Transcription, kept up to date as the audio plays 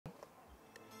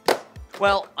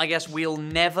Well, I guess we'll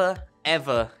never,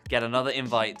 ever get another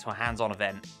invite to a hands-on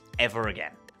event ever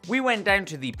again. We went down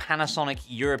to the Panasonic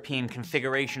European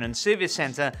Configuration and Service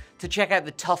Center to check out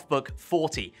the TOUGHBOOK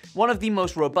 40, one of the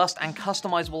most robust and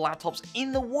customizable laptops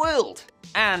in the world.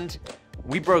 And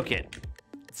we broke it.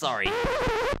 Sorry.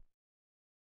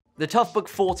 The TOUGHBOOK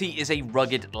 40 is a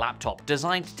rugged laptop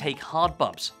designed to take hard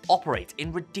bumps, operate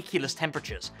in ridiculous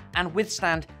temperatures, and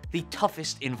withstand the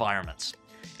toughest environments.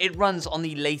 It runs on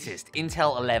the latest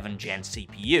Intel 11 Gen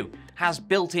CPU, has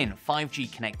built-in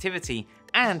 5G connectivity,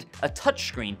 and a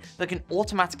touchscreen that can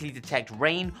automatically detect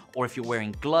rain or if you're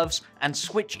wearing gloves and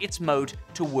switch its mode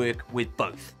to work with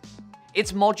both.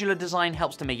 Its modular design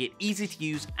helps to make it easy to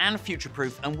use and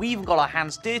future-proof, and we even got our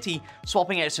hands dirty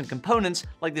swapping out some components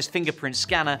like this fingerprint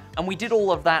scanner, and we did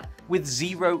all of that with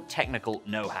zero technical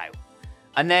know-how.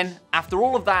 And then, after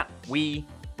all of that, we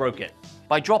broke it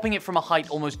by dropping it from a height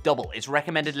almost double its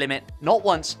recommended limit, not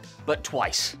once, but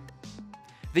twice.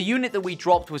 The unit that we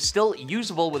dropped was still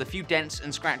usable with a few dents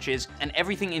and scratches, and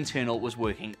everything internal was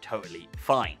working totally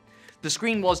fine. The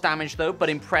screen was damaged though, but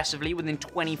impressively within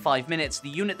 25 minutes, the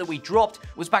unit that we dropped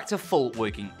was back to full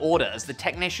working order, as the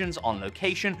technicians on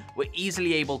location were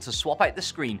easily able to swap out the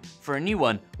screen for a new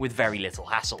one with very little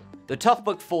hassle. The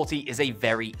TOUGHBOOK 40 is a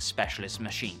very specialist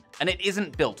machine, and it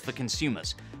isn't built for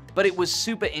consumers. But it was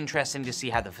super interesting to see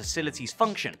how the facilities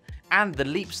function and the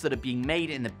leaps that are being made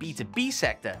in the B2B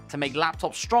sector to make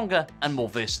laptops stronger and more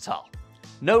versatile.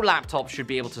 No laptop should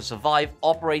be able to survive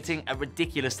operating at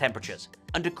ridiculous temperatures,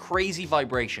 under crazy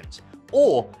vibrations,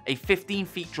 or a 15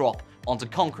 feet drop onto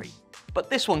concrete, but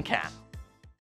this one can.